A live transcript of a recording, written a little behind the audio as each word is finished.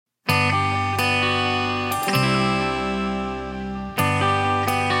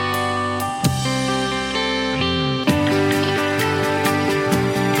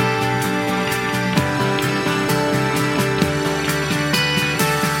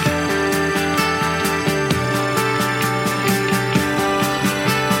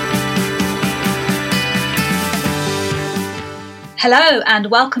Hello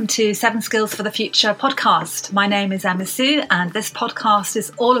and welcome to 7 Skills for the Future podcast. My name is Emma Sue and this podcast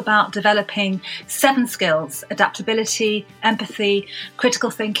is all about developing 7 skills: adaptability, empathy,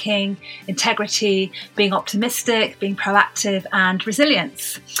 critical thinking, integrity, being optimistic, being proactive and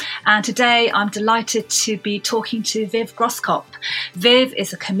resilience. And today I'm delighted to be talking to Viv Groskop. Viv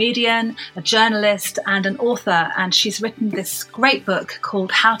is a comedian, a journalist and an author, and she's written this great book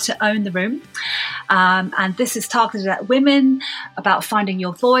called How to Own the Room. And this is targeted at women, about finding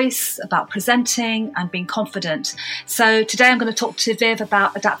your voice, about presenting and being confident. So today I'm going to talk to Viv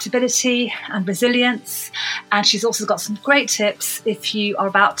about adaptability and resilience. And she's also got some great tips if you are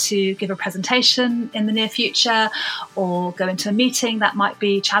about to give a presentation in the near future or go into a meeting that might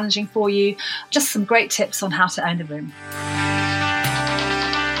be challenging for you. Just some great tips on how to own the room.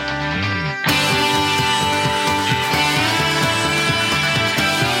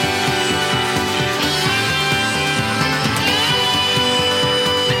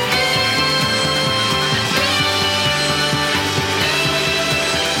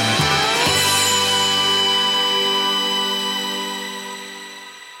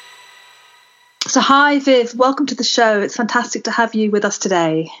 So hi Viv, welcome to the show. It's fantastic to have you with us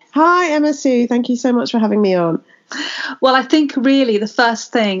today. Hi Emma Sue, thank you so much for having me on. Well, I think really the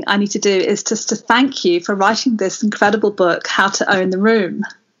first thing I need to do is just to thank you for writing this incredible book, How to Own the Room.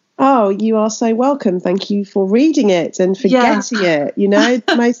 Oh, you are so welcome. Thank you for reading it and for getting it. You know,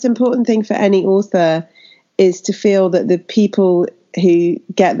 the most important thing for any author is to feel that the people who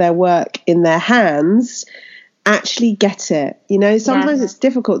get their work in their hands actually get it. You know, sometimes it's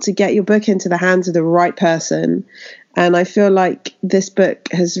difficult to get your book into the hands of the right person, and I feel like this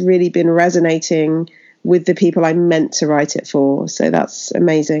book has really been resonating with the people I meant to write it for, so that's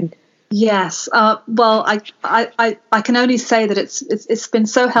amazing. Yes, well, I can only say that it's been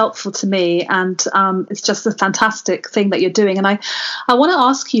so helpful to me, and it's just a fantastic thing that you're doing. And I want to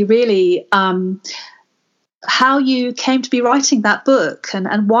ask you really how you came to be writing that book,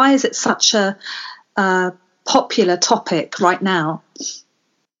 and why is it such a popular topic right now?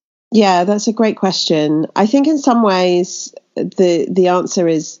 Yeah, that's a great question. I think in some ways the answer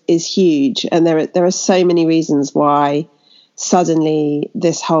is huge, and there are so many reasons why suddenly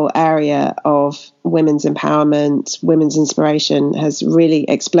this whole area of women's empowerment, women's inspiration has really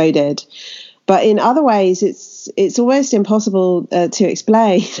exploded. But in other ways, it's almost impossible to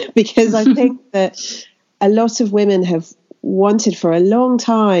explain because I think that a lot of women have wanted for a long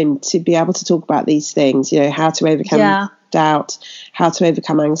time to be able to talk about these things, you know, how to overcome doubt, how to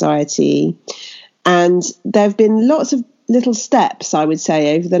overcome anxiety. And there have been lots of little steps, I would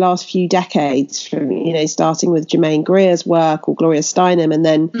say, over the last few decades, from, you know, starting with Germaine Greer's work or Gloria Steinem, and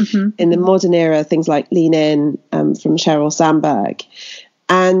then in the modern era, things like Lean In from Sheryl Sandberg.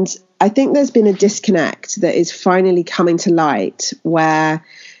 And I think there's been a disconnect that is finally coming to light, where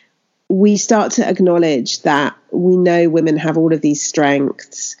we start to acknowledge that we know women have all of these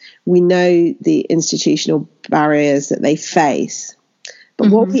strengths. We know the institutional barriers that they face. But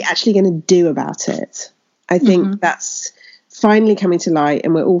what are we actually going to do about it? I think that's finally coming to light,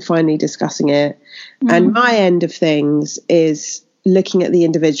 and we're all finally discussing it. And my end of things is looking at the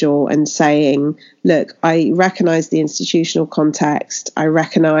individual and saying, look, I recognize the institutional context. I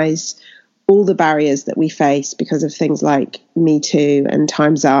recognize all the barriers that we face because of things like Me Too and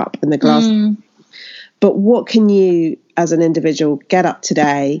Time's Up and the glass. But what can you as an individual get up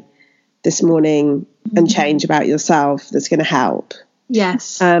today, this morning, and change about yourself that's going to help?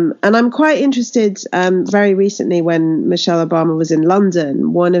 Yes. And I'm quite interested, very recently when Michelle Obama was in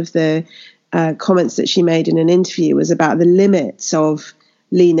London, one of the comments that she made in an interview was about the limits of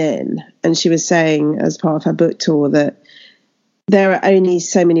Lean In. And she was saying, as part of her book tour, that there are only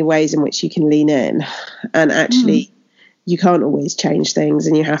so many ways in which you can lean in, and actually you can't always change things,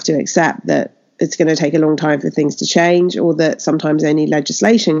 and you have to accept that it's going to take a long time for things to change, or that sometimes only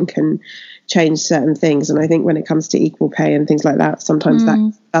legislation can change certain things. And I think when it comes to equal pay and things like that, sometimes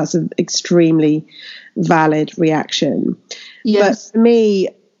that's an extremely valid reaction. Yes. But for me,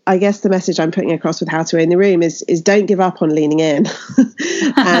 I guess the message I'm putting across with How to Own the Room is don't give up on leaning in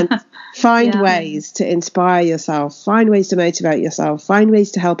and find ways to inspire yourself, find ways to motivate yourself, find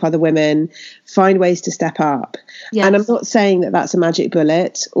ways to help other women, find ways to step up. Yes. And I'm not saying that that's a magic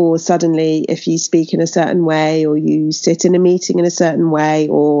bullet, or suddenly if you speak in a certain way, or you sit in a meeting in a certain way,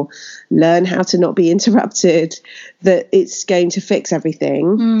 or learn how to not be interrupted, that it's going to fix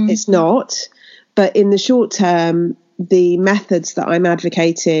everything. It's not. But in the short term, the methods that I'm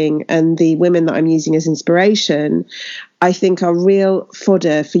advocating and the women that I'm using as inspiration, I think are real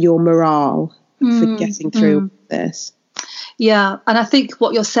fodder for your morale for getting through this. Yeah, and I think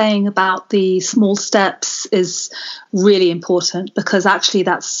what you're saying about the small steps is really important, because actually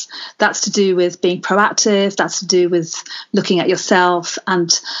that's to do with being proactive, that's to do with looking at yourself,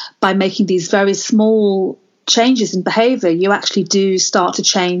 and by making these very small changes in behavior, you actually do start to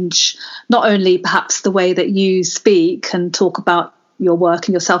change not only perhaps the way that you speak and talk about your work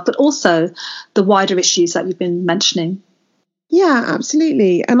and yourself, but also the wider issues that you've been mentioning. Yeah,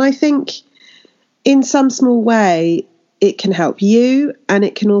 absolutely. And I think in some small way, it can help you, and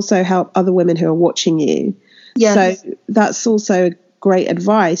it can also help other women who are watching you. Yes. So that's also great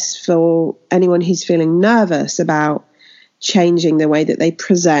advice for anyone who's feeling nervous about changing the way that they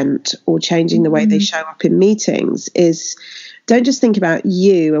present or changing the way they show up in meetings, is don't just think about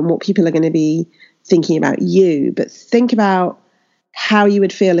you and what people are going to be thinking about you, but think about how you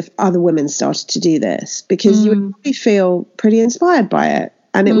would feel if other women started to do this, because you would probably feel pretty inspired by it,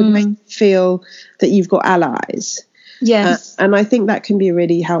 and it would make you feel that you've got allies. Yes. And I think that can be a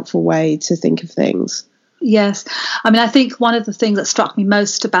really helpful way to think of things. Yes. I mean, I think one of the things that struck me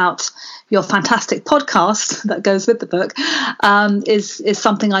most about your fantastic podcast that goes with the book is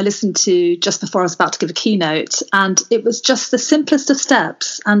something I listened to just before I was about to give a keynote. And it was just the simplest of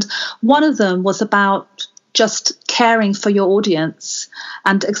steps. And one of them was about just caring for your audience.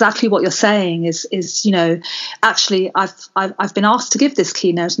 And exactly what you're saying is actually I've been asked to give this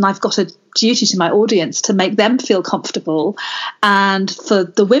keynote, and I've got a duty to my audience to make them feel comfortable, and for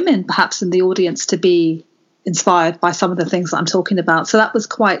the women perhaps in the audience to be inspired by some of the things that I'm talking about. So that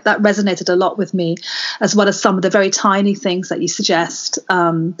resonated a lot with me, as well as some of the very tiny things that you suggest,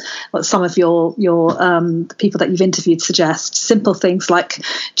 what some of your people that you've interviewed suggest, simple things like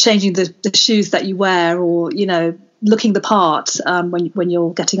changing the shoes that you wear, or looking the part when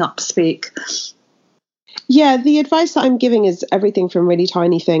you're getting up to speak. Yeah, the advice that I'm giving is everything from really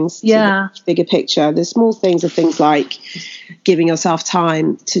tiny things to the bigger picture. The small things are things like giving yourself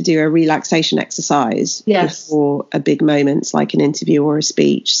time to do a relaxation exercise before a big moment, like an interview or a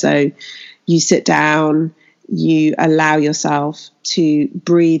speech. So you sit down, you allow yourself to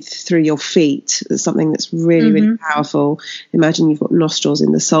breathe through your feet. That's something that's really, really powerful. Imagine you've got nostrils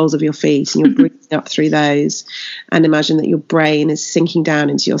in the soles of your feet, and you're breathing up through those. And imagine that your brain is sinking down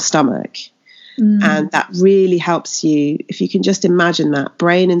into your stomach. And that really helps you. If you can just imagine that,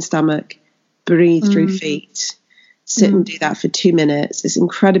 brain and stomach, breathe through feet, sit and do that for 2 minutes. It's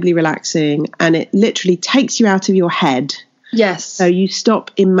incredibly relaxing, and it literally takes you out of your head. Yes. So you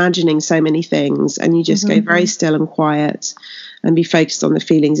stop imagining so many things, and you just go very still and quiet and be focused on the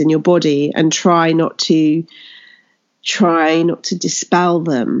feelings in your body, and try not to dispel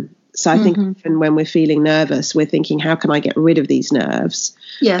them. So I think often when we're feeling nervous, we're thinking, how can I get rid of these nerves?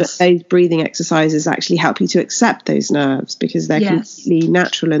 Yes. But those breathing exercises actually help you to accept those nerves, because they're completely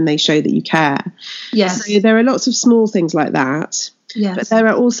natural and they show that you care. Yes. So there are lots of small things like that. Yes. But there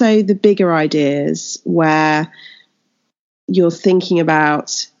are also the bigger ideas where you're thinking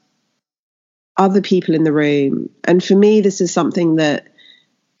about other people in the room. And for me, this is something that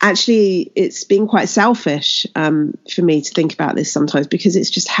actually, it's been quite selfish for me to think about this sometimes, because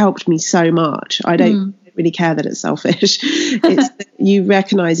it's just helped me so much. I don't really care that it's selfish. It's that you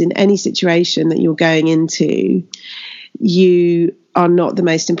recognize in any situation that you're going into, you are not the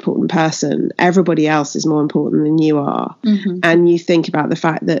most important person. Everybody else is more important than you are. And you think about the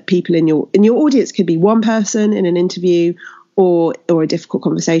fact that people in your audience could be one person in an interview, or a difficult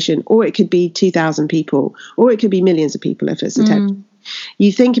conversation, or it could be 2,000 people, or it could be millions of people if it's a TED.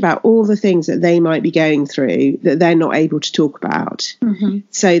 You think about all the things that they might be going through that they're not able to talk about.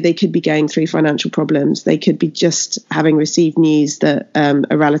 So they could be going through financial problems. They could be just having received news that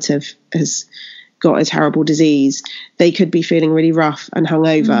a relative has got a terrible disease. They could be feeling really rough and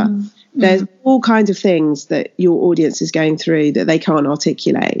hungover. There's all kinds of things that your audience is going through that they can't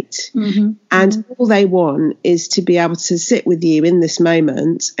articulate. And all they want is to be able to sit with you in this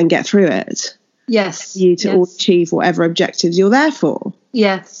moment and get through it. Yes. You to all achieve whatever objectives you're there for.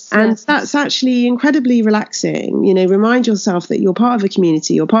 Yes. And that's actually incredibly relaxing. Remind yourself that you're part of a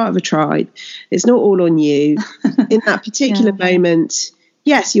community, you're part of a tribe. It's not all on you. In that particular moment,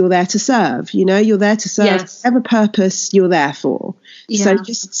 yes, you're there to serve. You're there to serve whatever purpose you're there for. So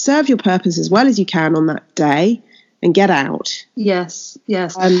just serve your purpose as well as you can on that day and get out. Yes.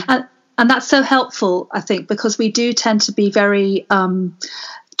 And that's so helpful, I think, because we do tend to be very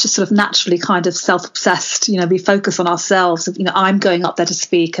just sort of naturally kind of self-obsessed, we focus on ourselves, I'm going up there to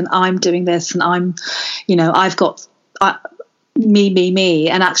speak, and I'm doing this, and I'm, I've got me,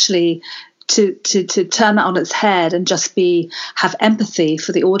 and actually to turn that on its head and just have empathy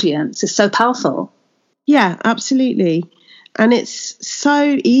for the audience is so powerful. Yeah, absolutely. And it's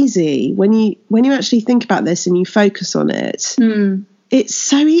so easy when you actually think about this and you focus on it.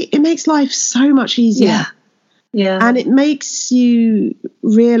 It's it makes life so much easier. Yeah. And it makes you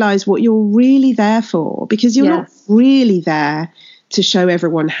realize what you're really there for, because you're not really there to show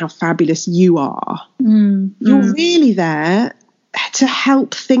everyone how fabulous you are. You're really there to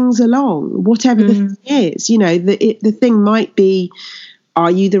help things along, whatever the thing is. You know, the thing might be,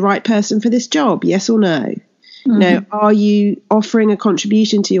 are you the right person for this job? Yes or no? You know, are you offering a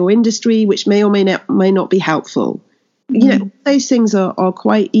contribution to your industry which may or may not be helpful? You know, those things are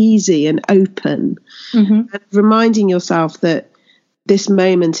quite easy and open. And reminding yourself that this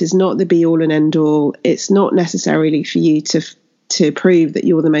moment is not the be all and end all. It's not necessarily for you to prove that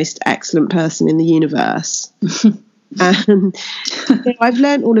you're the most excellent person in the universe. And I've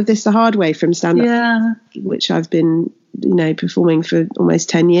learned all of this the hard way from stand-up, which I've been, you know, performing for almost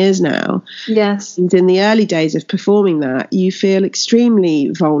 10 years now. Yes. And in the early days of performing that, you feel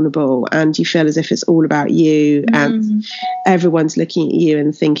extremely vulnerable, and you feel as if it's all about you, and everyone's looking at you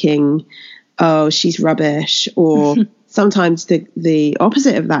and thinking, oh, she's rubbish. Or sometimes the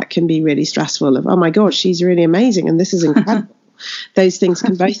opposite of that can be really stressful, of, oh my God, she's really amazing and this is incredible. Those things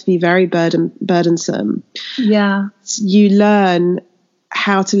can both be very burdensome. Yeah. You learn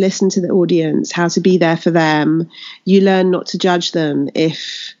how to listen to the audience, how to be there for them. You learn not to judge them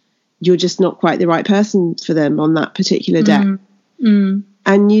if you're just not quite the right person for them on that particular day.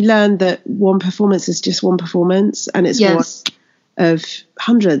 And you learn that one performance is just one performance, and it's one of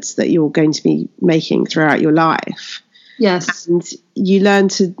hundreds that you're going to be making throughout your life. Yes. And you learn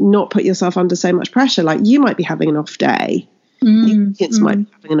to not put yourself under so much pressure. Like, you might be having an off day. The audience might be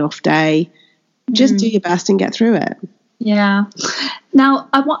having an off day. Just do your best and get through it. Yeah. Now,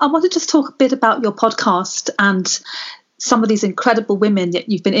 I want to just talk a bit about your podcast and some of these incredible women that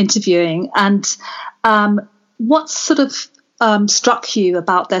you've been interviewing, and what sort of struck you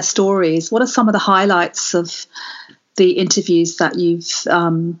about their stories. What are some of the highlights of the interviews that you've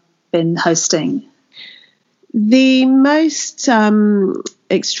been hosting? The most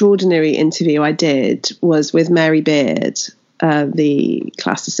extraordinary interview I did was with Mary Beard, the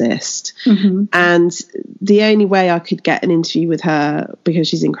classicist. And the only way I could get an interview with her, because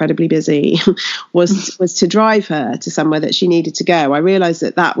she's incredibly busy, was to drive her to somewhere that she needed to go. I realized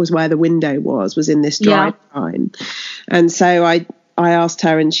that was where the window was in this drive time. And so I asked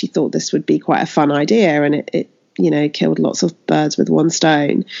her, and she thought this would be quite a fun idea, and it you know, killed lots of birds with one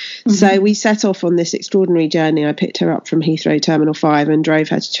stone. So we set off on this extraordinary journey. I picked her up from Heathrow Terminal 5 and drove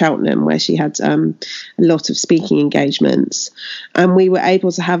her to Cheltenham, where she had a lot of speaking engagements. And we were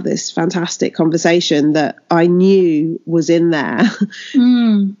able to have this fantastic conversation that I knew was in there,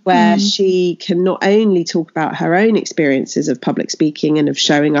 where she can not only talk about her own experiences of public speaking and of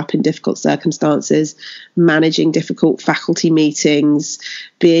showing up in difficult circumstances, managing difficult faculty meetings,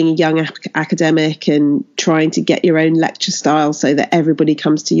 being a young academic and trying to get your own lecture style so that everybody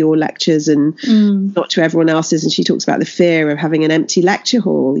comes to your lectures and not to everyone else's. And she talks about the fear of having an empty lecture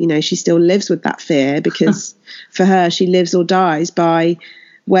hall. You know, she still lives with that fear, because for her, she lives or dies by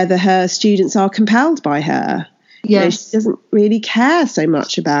whether her students are compelled by her. Yes. You know, she doesn't really care so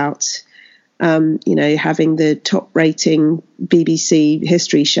much about you know, having the top rating BBC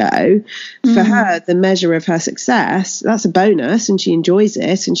history show. For her, the measure of her success, that's a bonus, and she enjoys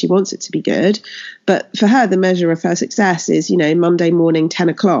it and she wants it to be good. But for her, the measure of her success is, you know, Monday morning, 10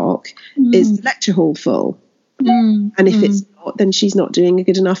 o'clock, is the lecture hall full. And if it's not, then she's not doing a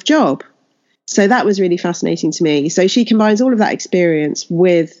good enough job. So that was really fascinating to me. So she combines all of that experience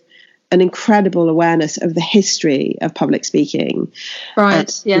with an incredible awareness of the history of public speaking. Right,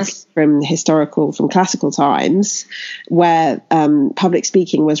 yes. From classical times, where public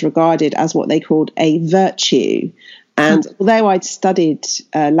speaking was regarded as what they called a virtue. And although I'd studied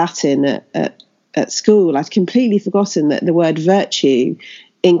Latin at school, I'd completely forgotten that the word virtue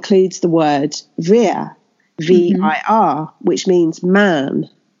includes the word vir, V-I-R, which means man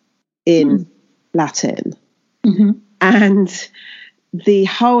in Latin. And the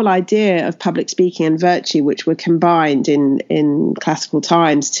whole idea of public speaking and virtue, which were combined in classical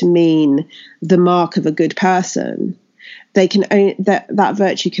times to mean the mark of a good person, that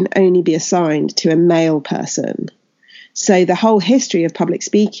virtue can only be assigned to a male person. So the whole history of public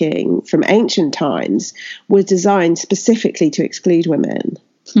speaking from ancient times was designed specifically to exclude women.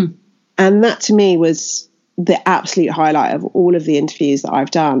 And that to me was the absolute highlight of all of the interviews that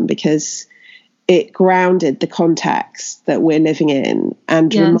I've done, because it grounded the context that we're living in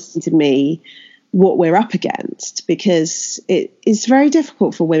and reminded me what we're up against, because it is very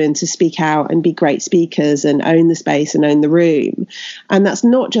difficult for women to speak out and be great speakers and own the space and own the room. And that's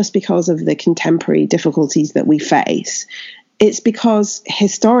not just because of the contemporary difficulties that we face. it's because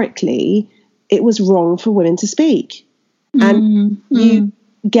historically it was wrong for women to speak. And you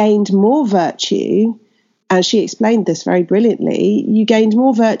gained more virtue, and she explained this very brilliantly, you gained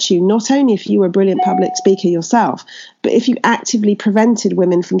more virtue not only if you were a brilliant public speaker yourself, but if you actively prevented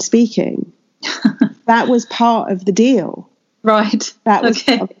women from speaking. That was part of the deal. Right. That was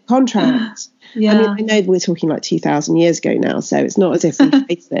part of the contract. Yeah. I mean, I know we're talking like 2,000 years ago now, so it's not as if we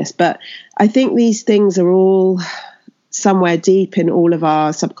face this, but I think these things are all somewhere deep in all of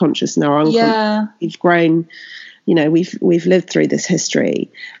our subconscious and our unconscious. Yeah. We've grown, you know, we've lived through this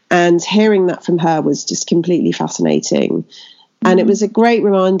history, and hearing that from her was just completely fascinating. And it was a great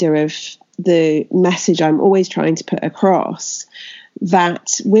reminder of the message I'm always trying to put across,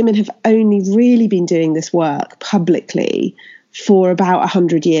 that women have only really been doing this work publicly for about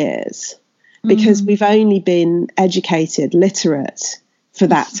 100 years, because we've only been educated, literate for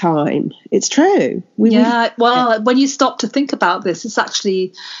that time. It's true. Well, when you stop to think about this, it's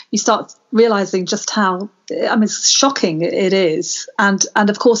actually, you start realizing just how, I mean, it's shocking it is. And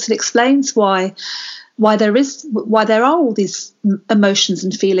of course it explains why there are all these emotions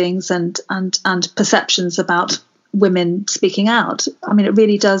and feelings and perceptions about women speaking out. I mean, it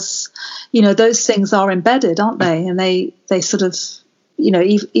really does, you know, those things are embedded, aren't they? And they sort of, you know,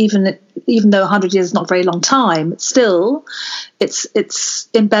 even though 100 years is not a very long time, still it's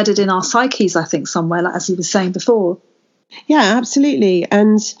embedded in our psyches, I think, somewhere, like, as you were saying before. Yeah, absolutely.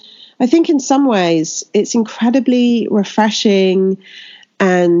 And I think in some ways it's incredibly refreshing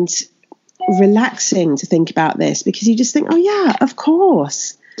and relaxing to think about this, because you just think, oh yeah, of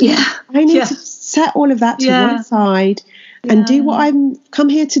course. Yeah. I need to set all of that to one side and do what I'm come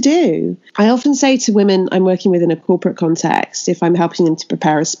here to do. I often say to women I'm working with in a corporate context, if I'm helping them to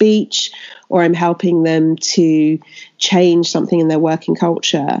prepare a speech or I'm helping them to change something in their working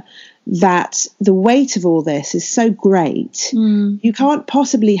culture, that the weight of all this is so great. You can't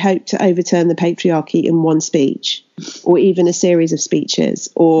possibly hope to overturn the patriarchy in one speech, or even a series of speeches,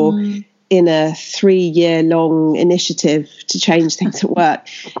 or in a 3-year-long initiative to change things at work.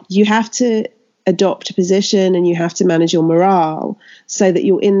 You have to adopt a position and you have to manage your morale so that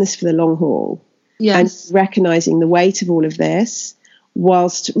you're in this for the long haul. Yes. And recognizing the weight of all of this,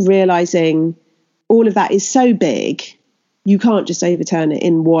 whilst realizing all of that is so big, you can't just overturn it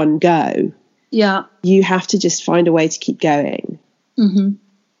in one go. Yeah. You have to just find a way to keep going.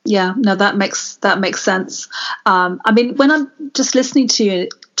 Yeah, no, that makes sense. I mean, when I'm just listening to you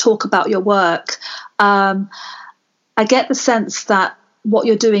talk about your work, I get the sense that what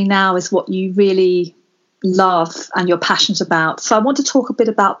you're doing now is what you really love and you're passionate about. So I want to talk a bit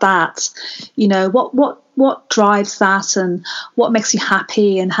about that. You know, what drives that, and what makes you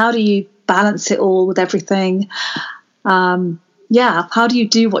happy, and how do you balance it all with everything? How do you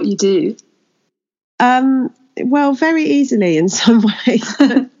do what you do? Well, very easily in some ways,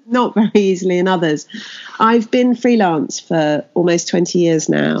 not very easily in others. I've been freelance for almost 20 years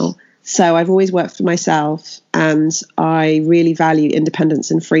now. So I've always worked for myself, and I really value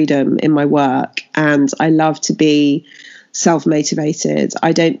independence and freedom in my work. And I love to be self-motivated.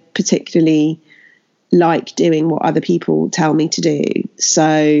 I don't particularly like doing what other people tell me to do.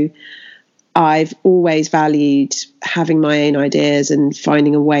 So I've always valued having my own ideas and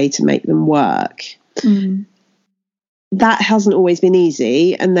finding a way to make them work. That hasn't always been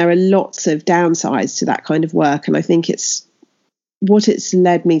easy, and there are lots of downsides to that kind of work. And I think it's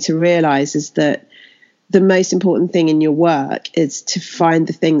led me to realize is that the most important thing in your work is to find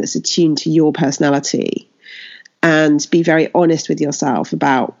the thing that's attuned to your personality, and be very honest with yourself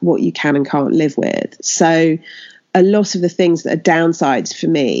about what you can and can't live with. So a lot of the things that are downsides for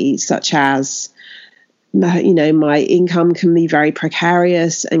me, such as, you know, my income can be very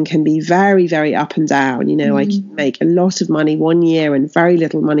precarious and can be very, very up and down. You know, I can make a lot of money one year and very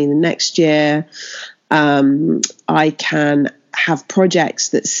little money the next year. I can have projects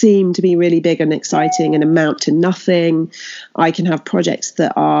that seem to be really big and exciting and amount to nothing. I can have projects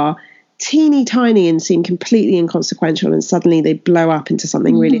that are teeny tiny and seem completely inconsequential, and suddenly they blow up into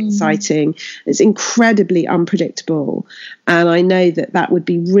something really exciting. It's incredibly unpredictable, and I know that would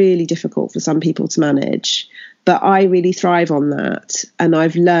be really difficult for some people to manage, but I really thrive on that, and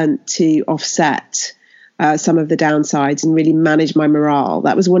I've learned to offset some of the downsides and really manage my morale.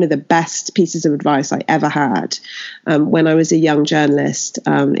 That was one of the best pieces of advice I ever had. When I was a young journalist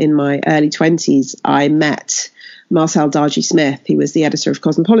in my early 20s, I met Marcel Dargy-Smith, who was the editor of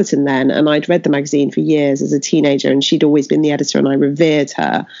Cosmopolitan then, and I'd read the magazine for years as a teenager, and she'd always been the editor, and I revered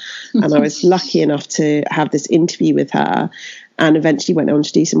her. And I was lucky enough to have this interview with her, and eventually went on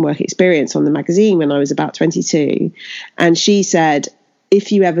to do some work experience on the magazine when I was about 22. And she said,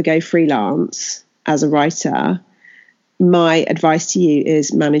 if you ever go freelance as a writer, my advice to you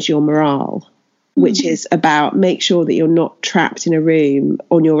is manage your morale, which is about make sure that you're not trapped in a room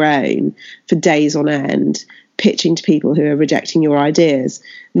on your own for days on end, pitching to people who are rejecting your ideas.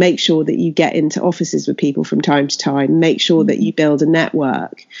 Make sure that you get into offices with people from time to time. Make sure that you build a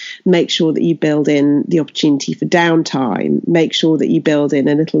network. Make sure that you build in the opportunity for downtime. Make sure that you build in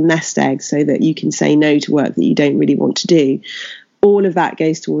a little nest egg so that you can say no to work that you don't really want to do. All of that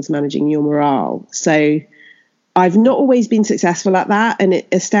goes towards managing your morale. So I've not always been successful at that, and it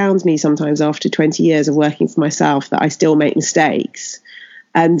astounds me sometimes after 20 years of working for myself that I still make mistakes.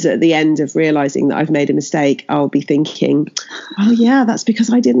 And at the end of realizing that I've made a mistake, I'll be thinking, oh yeah, that's because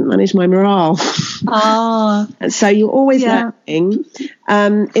I didn't manage my morale. And so you're always learning.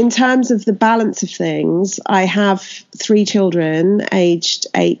 In terms of the balance of things, I have 3 children aged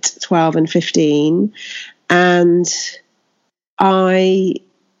 8, 12 and 15. And I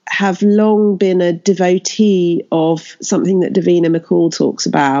have long been a devotee of something that Davina McCall talks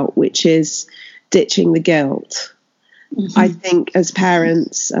about, which is ditching the guilt. I think as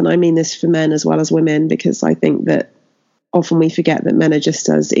parents, and I mean this for men as well as women, because I think that often we forget that men are just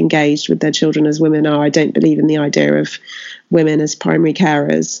as engaged with their children as women are. I don't believe in the idea of women as primary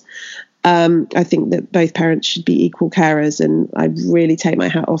carers. I think that both parents should be equal carers, and I really take my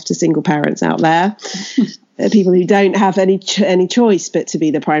hat off to single parents out there. People who don't have any choice but to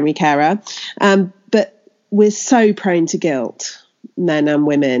be the primary carer. But we're so prone to guilt, men and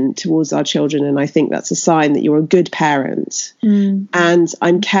women, towards our children, and I think that's a sign that you're a good parent. And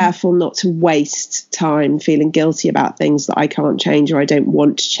I'm careful not to waste time feeling guilty about things that I can't change or I don't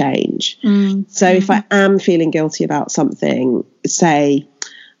want to change. So if I am feeling guilty about something, say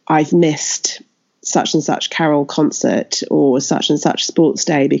I've missed such and such carol concert or such and such sports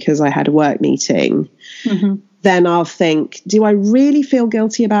day because I had a work meeting, then I'll think, do I really feel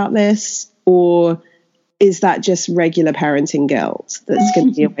guilty about this, or is that just regular parenting guilt that's going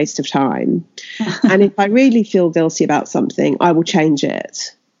to be a waste of time? And if I really feel guilty about something, I will change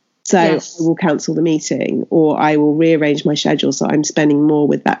it. So I will cancel the meeting, or I will rearrange my schedule so I'm spending more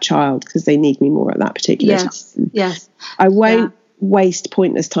with that child because they need me more at that particular time. I won't waste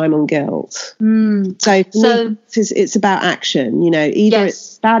pointless time on guilt. So for me, it's about action. Either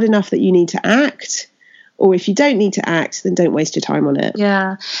it's bad enough that you need to act, or if you don't need to act, then don't waste your time on it.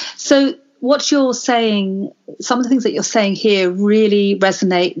 So what you're saying, some of the things that you're saying here really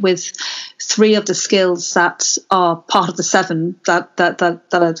resonate with 3 of the skills that are part of the 7 that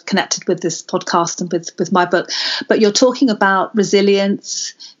are connected with this podcast and with my book. But you're talking about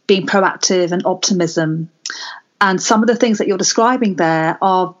resilience, being proactive, and optimism. And some of the things that you're describing there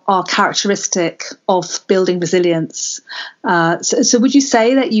are characteristic of building resilience. So would you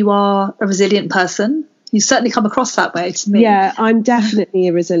say that you are a resilient person? You certainly come across that way to me. Yeah, I'm definitely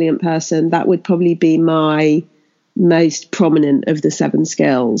a resilient person. That would probably be my most prominent of the 7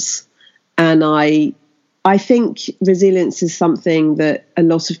 skills. And I think resilience is something that a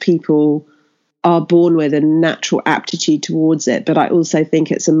lot of people are born with, a natural aptitude towards it. But I also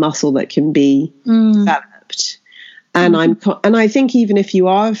think it's a muscle that can be developed. And I think even if you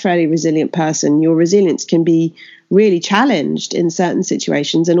are a fairly resilient person, your resilience can be really challenged in certain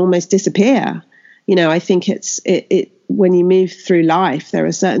situations and almost disappear. I think it when you move through life, there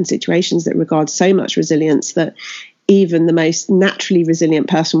are certain situations that regard so much resilience that even the most naturally resilient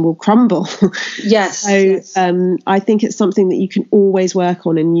person will crumble. I think it's something that you can always work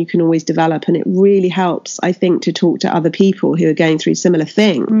on and you can always develop, and it really helps, I think, to talk to other people who are going through similar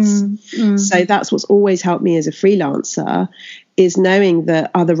things. So that's what's always helped me as a freelancer, is knowing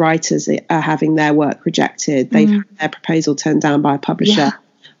that other writers are having their work rejected. They've had their proposal turned down by a publisher.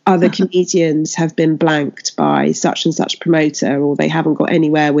 Other comedians have been blanked by such and such promoter, or they haven't got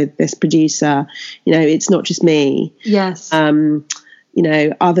anywhere with this producer. It's not just me.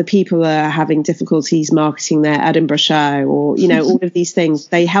 Other people are having difficulties marketing their Edinburgh show, or, all of these things.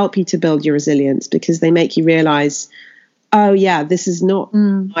 They help you to build your resilience because they make you realize, oh yeah, this is not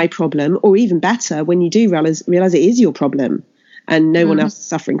my problem. Or even better, when you do realize it is your problem and no one else is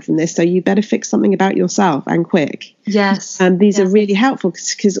suffering from this, so you better fix something about yourself, and quick. And these are really helpful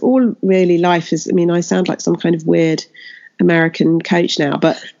because all really life is, I sound like some kind of weird American coach now,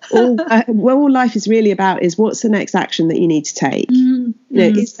 but all life is really about is, what's the next action that you need to take?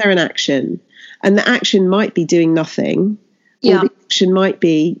 Is there an action? And the action might be doing nothing, or the action might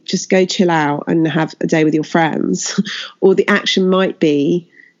be just go chill out and have a day with your friends, or the action might be,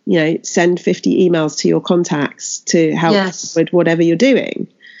 send 50 emails to your contacts to help with whatever you're doing.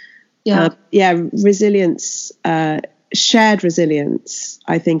 Resilience, shared resilience,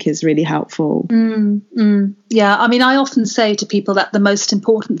 I think, is really helpful. I often say to people that the most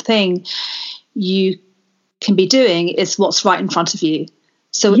important thing you can be doing is what's right in front of you.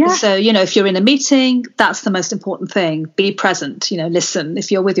 So, Yeah. so if you're in a meeting, that's the most important thing. Be present. Listen. If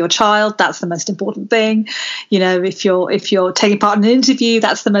you're with your child, that's the most important thing. If you're taking part in an interview,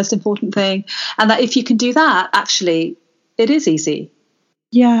 that's the most important thing. And that if you can do that, actually, it is easy.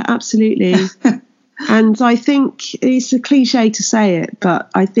 Yeah, absolutely. And I think it's a cliche to say it,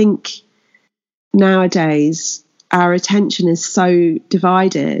 but I think nowadays our attention is so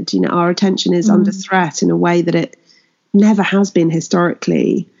divided. Our attention is under threat in a way that it never has been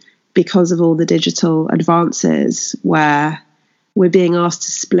historically, because of all the digital advances, where we're being asked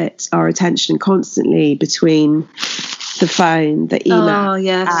to split our attention constantly between the phone, the email,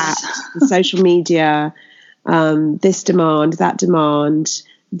 apps, the social media, this demand, that demand,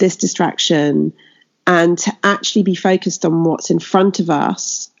 this distraction, and to actually be focused on what's in front of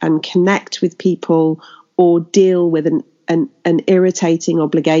us and connect with people or deal with an irritating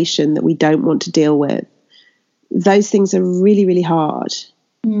obligation that we don't want to deal with. Those things are really, really hard.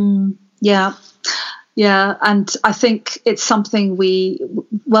 Yeah. And I think it's something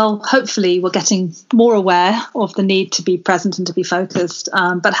hopefully we're getting more aware of the need to be present and to be focused.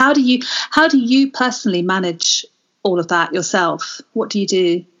 But how do you personally manage all of that yourself? What do you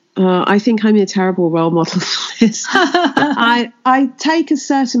do? I think I'm a terrible role model for this. I take a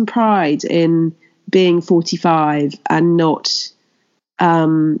certain pride in being 45 and not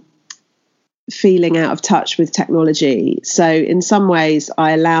feeling out of touch with technology. So in some ways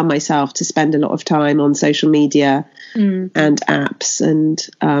I allow myself to spend a lot of time on social media and apps and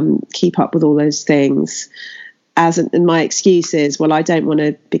keep up with all those things. And my excuse is, well, I don't want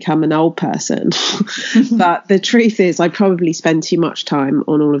to become an old person. But the truth is I probably spend too much time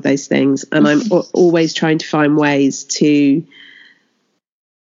on all of those things, and I'm always trying to find ways to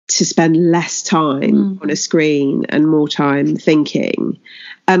spend less time on a screen and more time thinking.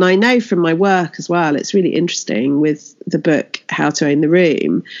 And I know from my work as well, it's really interesting with the book, How to Own the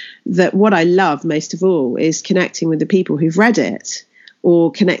Room, that what I love most of all is connecting with the people who've read it,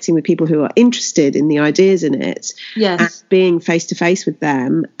 or connecting with people who are interested in the ideas in it, and being face to face with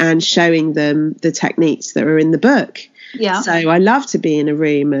them and showing them the techniques that are in the book. Yeah. So I love to be in a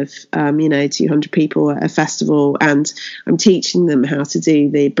room of, 200 people at a festival, and I'm teaching them how to do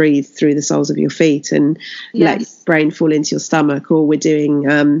the breathe through the soles of your feet and let your brain fall into your stomach. Or we're doing,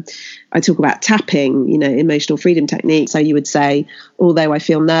 I talk about tapping, emotional freedom technique. So you would say, although I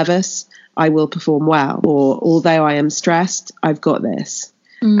feel nervous, I will perform well. Or although I am stressed, I've got this.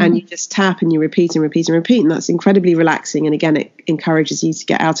 And you just tap and you repeat and repeat and repeat, and that's incredibly relaxing. And again, it encourages you to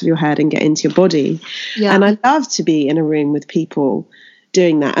get out of your head and get into your body. And I love to be in a room with people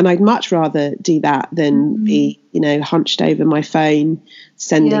doing that, and I'd much rather do that than be hunched over my phone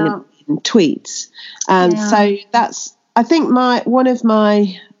sending tweets. And so that's, I think, one of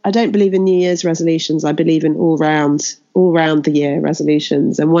my, I don't believe in New Year's resolutions. I believe in all round the year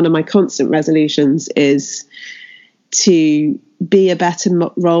resolutions, and one of my constant resolutions is to be a better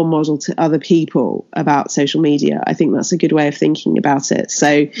role model to other people about social media. I think that's a good way of thinking about it.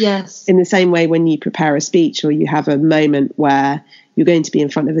 So in the same way, when you prepare a speech or you have a moment where you're going to be in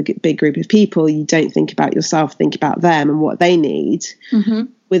front of a big group of people, you don't think about yourself, think about them and what they need.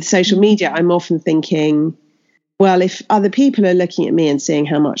 With social media, I'm often thinking, well, if other people are looking at me and seeing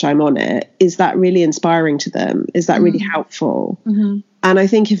how much I'm on it, is that really inspiring to them? Is that really helpful? And I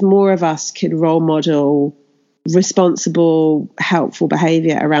think if more of us could role model responsible, helpful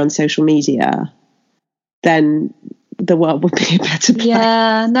behavior around social media, then the world would be a better place.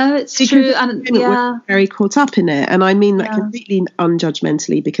 Yeah, no, it's because true. And we're very caught up in it. And I mean that completely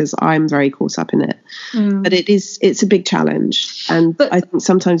unjudgmentally, because I'm very caught up in it. But it's a big challenge. But I think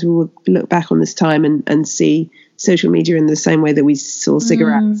sometimes we will look back on this time and see social media in the same way that we saw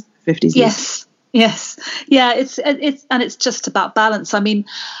cigarettes in the 50s. Yes. Yeah, it's just about balance. I mean,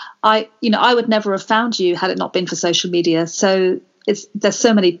 I would never have found you had it not been for social media. So there's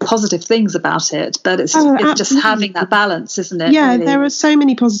so many positive things about it, but it's just having that balance, isn't it? Yeah, really? There are so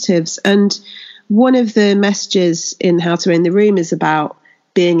many positives. And one of the messages in How to Own the Room is about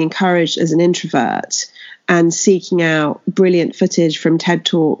being encouraged as an introvert and seeking out brilliant footage from TED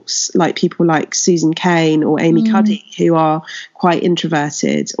Talks, like people like Susan Cain or Amy Cuddy, who are quite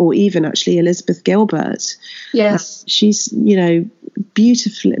introverted, or even actually Elizabeth Gilbert. Yes. She's,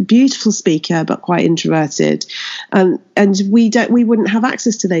 beautiful speaker, but quite introverted. And we wouldn't have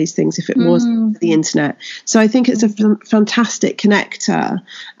access to those things if it wasn't for the internet. So I think it's a fantastic connector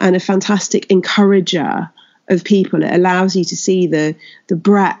and a fantastic encourager of people. It allows you to see the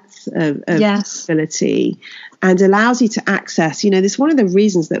breadth breadth of ability, and allows you to access, this is one of the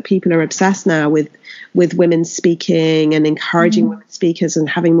reasons that people are obsessed now with women speaking and encouraging women speakers and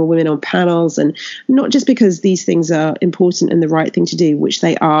having more women on panels, and not just because these things are important and the right thing to do, which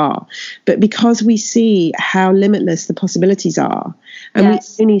they are, but because we see how limitless the possibilities are. And we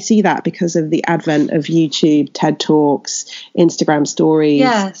only see that because of the advent of YouTube, TED Talks, Instagram stories.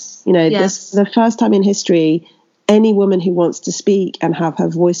 This the first time in history any woman who wants to speak and have her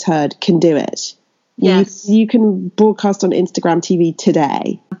voice heard can do it. You can broadcast on Instagram TV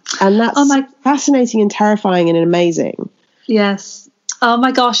today. And that's fascinating and terrifying and amazing. Yes. Oh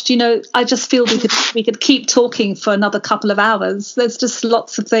my gosh, I just feel we could keep talking for another couple of hours. There's just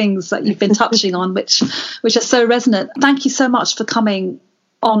lots of things that you've been touching on which are so resonant. Thank you so much for coming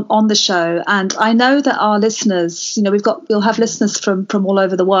on the show. And I know that our listeners, we'll have listeners from all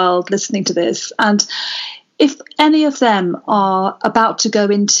over the world listening to this. And if any of them are about to go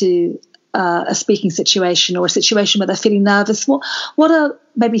into a speaking situation or a situation where they're feeling nervous, what are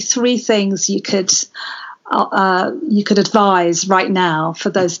maybe 3 things you could advise right now for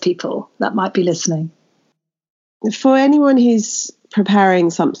those people that might be listening? For anyone who's preparing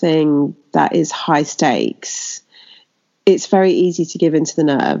something that is high stakes, it's very easy to give into the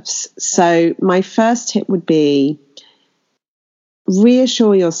nerves. So my first tip would be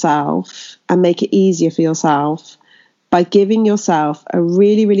reassure yourself and make it easier for yourself by giving yourself a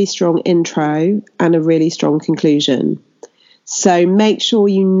really, really strong intro and a really strong conclusion. So make sure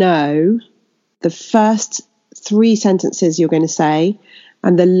you know the first 3 sentences you're going to say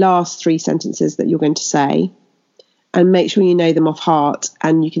and the last 3 sentences that you're going to say, and make sure you know them off heart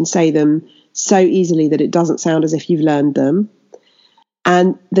and you can say them so easily that it doesn't sound as if you've learned them.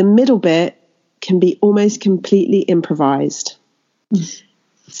 And the middle bit can be almost completely improvised.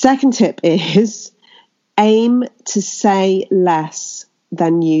 Second tip is aim to say less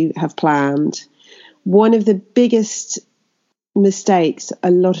than you have planned. One of the biggest mistakes a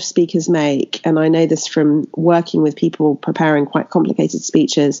lot of speakers make, and I know this from working with people preparing quite complicated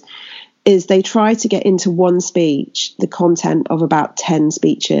speeches, is they try to get into one speech the content of about 10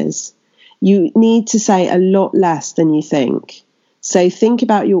 speeches. You need to say a lot less than you think. So think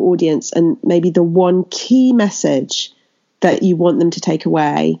about your audience and maybe the one key message that you want them to take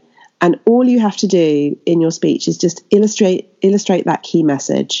away. And all you have to do in your speech is just illustrate that key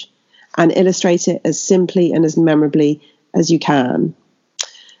message and illustrate it as simply and as memorably as you can.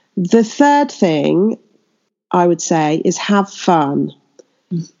 The third thing I would say is have fun.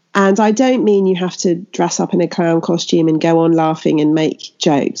 And I don't mean you have to dress up in a clown costume and go on laughing and make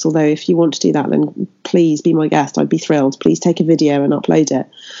jokes. Although if you want to do that, then please be my guest. I'd be thrilled. Please take a video and upload it.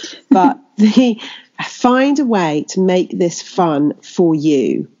 But find a way to make this fun for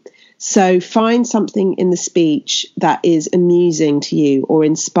you. So find something in the speech that is amusing to you or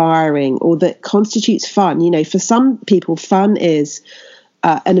inspiring or that constitutes fun. For some people, fun is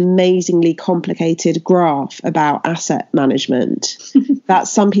an amazingly complicated graph about asset management.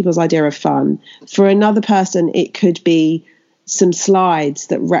 That's some people's idea of fun. For another person, it could be some slides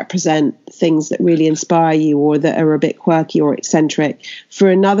that represent things that really inspire you or that are a bit quirky or eccentric. For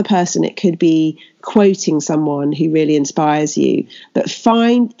another person, it could be quoting someone who really inspires you. But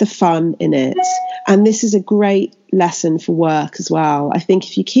find the fun in it. And this is a great lesson for work as well. I think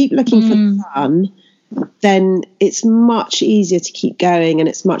if you keep looking for fun, then it's much easier to keep going, and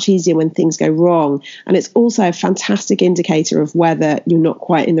it's much easier when things go wrong. And it's also a fantastic indicator of whether you're not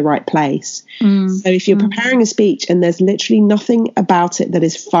quite in the right place. So if you're preparing a speech and there's literally nothing about it that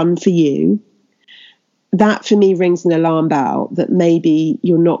is fun for you, that for me rings an alarm bell that maybe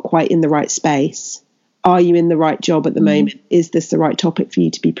you're not quite in the right space. Are you in the right job at the moment? Is this the right topic for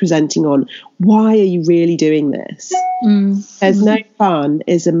you to be presenting on? Why are you really doing this? There's no fun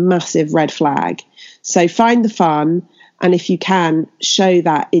is a massive red flag. So find the fun, and if you can, show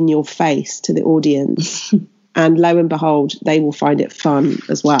that in your face to the audience. And lo and behold, they will find it fun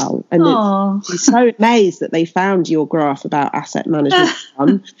as well. And I'm so amazed that they found your graph about asset management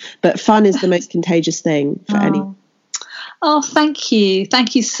fun. But fun is the most contagious thing for anyone. Oh, thank you.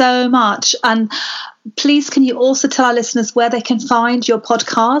 Thank you so much. And please, can you also tell our listeners where they can find your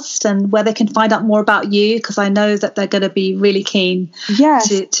podcast and where they can find out more about you? Because I know that they're going to be really keen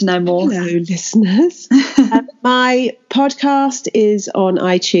to know more. Hello, listeners. My podcast is on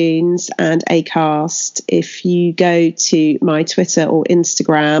iTunes and Acast. If you go to my Twitter or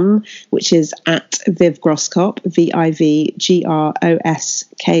Instagram, which is at Viv Groskop,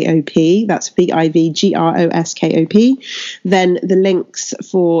 VIVGROSKOP, that's VIVGROSKOP, then the links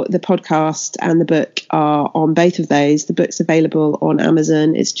for the podcast and the book are on both of those. The book's available on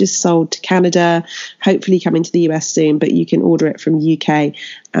Amazon. It's just sold to Canada, hopefully coming to the US soon, but you can order it from UK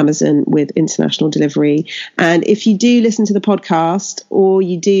Amazon with international delivery. And if you do listen to the podcast or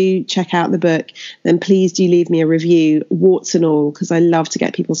you do check out the book, then please do leave me a review, warts and all, because I love to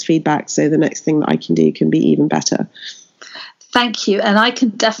get people's feedback so the next thing that I can do can be even better. Thank you. And I can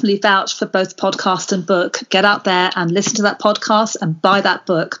definitely vouch for both podcast and book. Get out there and listen to that podcast and buy that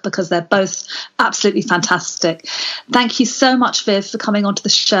book because they're both absolutely fantastic. Thank you so much, Viv, for coming onto the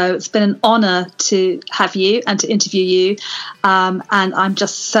show. It's been an honour to have you and to interview you. And I'm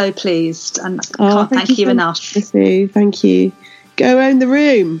just so pleased and can't thank you enough. Thank you. Go own the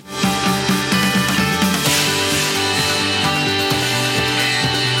room.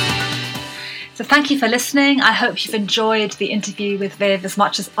 So thank you for listening. I hope you've enjoyed the interview with Viv as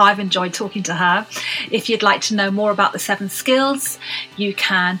much as I've enjoyed talking to her. If you'd like to know more about the 7 skills, you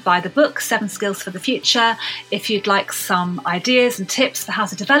can buy the book, 7 Skills for the Future. If you'd like some ideas and tips for how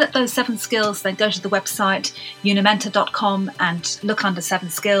to develop those 7 skills, then go to the website unimentor.com and look under 7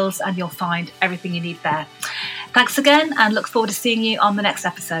 skills and you'll find everything you need there. Thanks again and look forward to seeing you on the next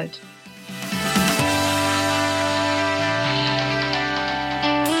episode.